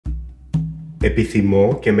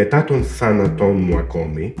Επιθυμώ και μετά τον θάνατό μου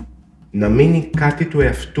ακόμη να μείνει κάτι του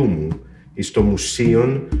εαυτού μου εις το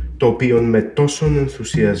μουσείον το οποίο με τόσον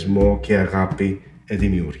ενθουσιασμό και αγάπη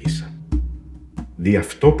εδημιούργησα. Δι'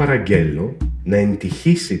 αυτό παραγγέλω να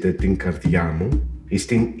εντυχήσετε την καρδιά μου εις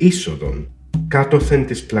την είσοδον κάτωθεν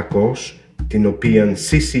της πλακός την οποίαν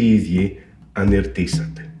σεις οι ίδιοι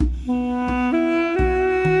ανερτήσατε.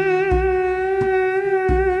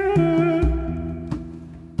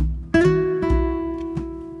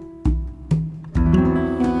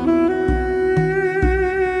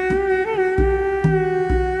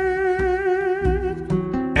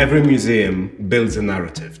 Every museum builds a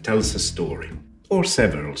narrative, tells a story, or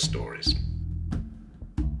several stories.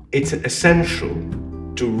 It's essential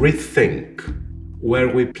to rethink where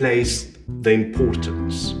we place the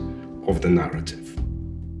importance of the narrative.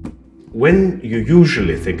 When you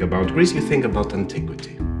usually think about Greece, you think about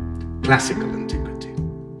antiquity, classical antiquity,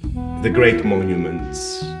 the great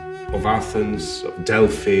monuments of Athens, of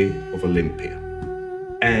Delphi, of Olympia.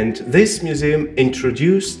 And this museum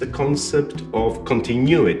introduced the concept of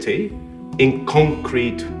continuity in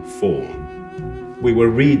concrete form. We were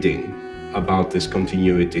reading about this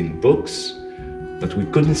continuity in books, but we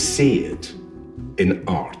couldn't see it in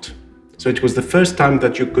art. So it was the first time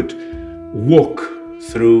that you could walk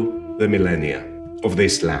through the millennia of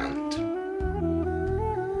this land.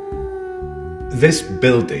 This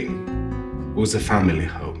building was a family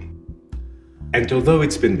home. And although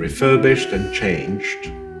it's been refurbished and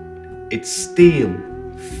changed, it still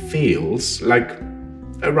feels like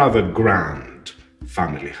a rather grand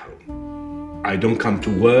family home. I don't come to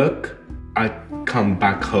work, I come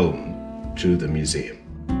back home to the museum.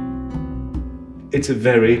 It's a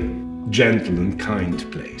very gentle and kind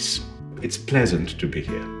place. It's pleasant to be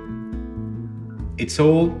here. It's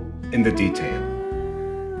all in the detail.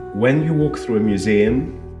 When you walk through a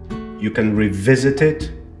museum, you can revisit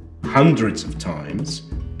it hundreds of times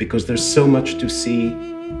because there's so much to see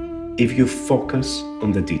if you focus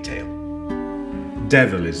on the detail.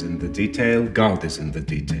 Devil is in the detail, God is in the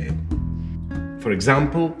detail. For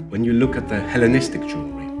example, when you look at the Hellenistic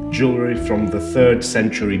jewellery from the 3rd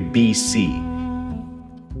century BC,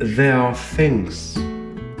 there are things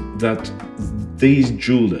that these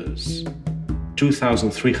jewelers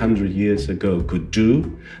 2,300 years ago could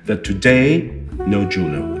do that today no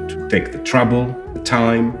jeweler would take the trouble, the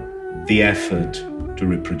time, the effort to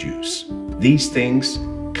reproduce. These things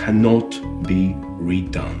cannot be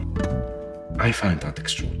redone. I find that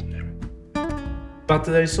extraordinary. But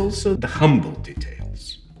there is also the humble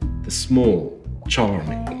details, the small,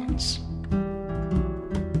 charming ones.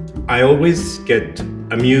 I always get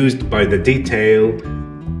amused by the detail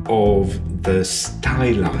of the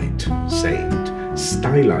stylite saint.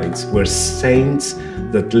 Stylites were saints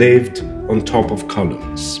that lived on top of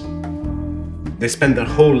columns. They spent their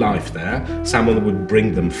whole life there. Someone would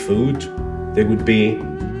bring them food. They would be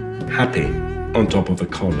happy on top of a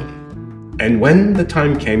column. And when the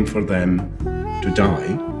time came for them to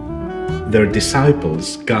die, their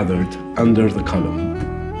disciples gathered under the column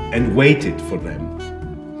and waited for them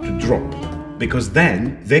to drop, because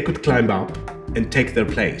then they could climb up and take their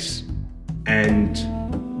place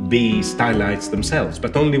and be stylites themselves,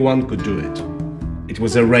 but only one could do it. It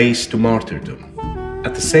was a race to martyrdom.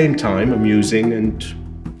 At the same time, amusing and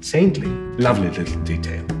saintly, lovely little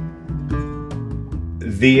detail.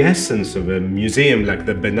 The essence of a museum like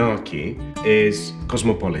the Benaki is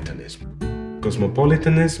cosmopolitanism.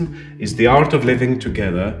 Cosmopolitanism is the art of living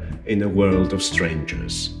together in a world of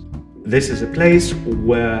strangers. This is a place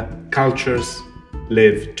where cultures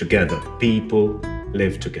live together, people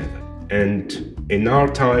live together. And in our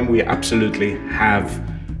time, we absolutely have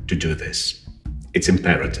to do this. It's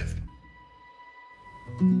imperative.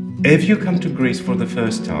 If you come to Greece for the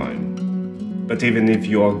first time, but even if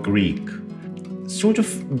you are Greek, sort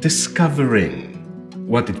of discovering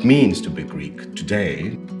what it means to be Greek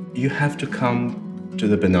today, you have to come to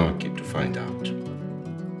the Benaki to find out.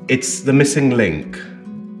 It's the missing link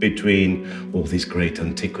between all this great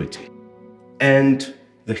antiquity and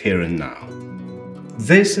the here and now.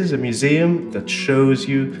 This is a museum that shows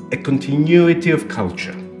you a continuity of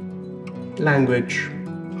culture, language,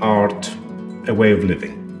 art, a way of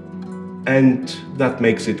living. And that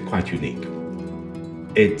makes it quite unique.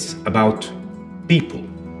 It's about people,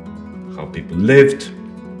 how people lived,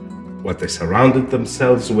 what they surrounded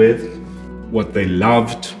themselves with, what they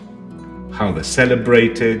loved, how they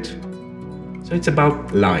celebrated. So it's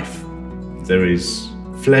about life. There is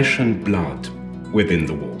flesh and blood within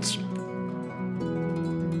the walls.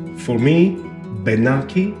 For me,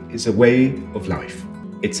 Benaki is a way of life.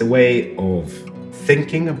 It's a way of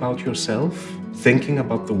thinking about yourself, thinking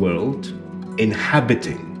about the world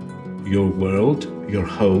inhabiting your world, your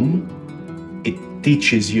home. It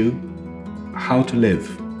teaches you how to live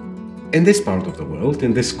in this part of the world,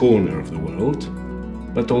 in this corner of the world,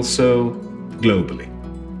 but also globally.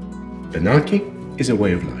 Benaki is a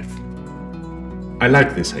way of life. I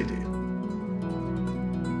like this idea.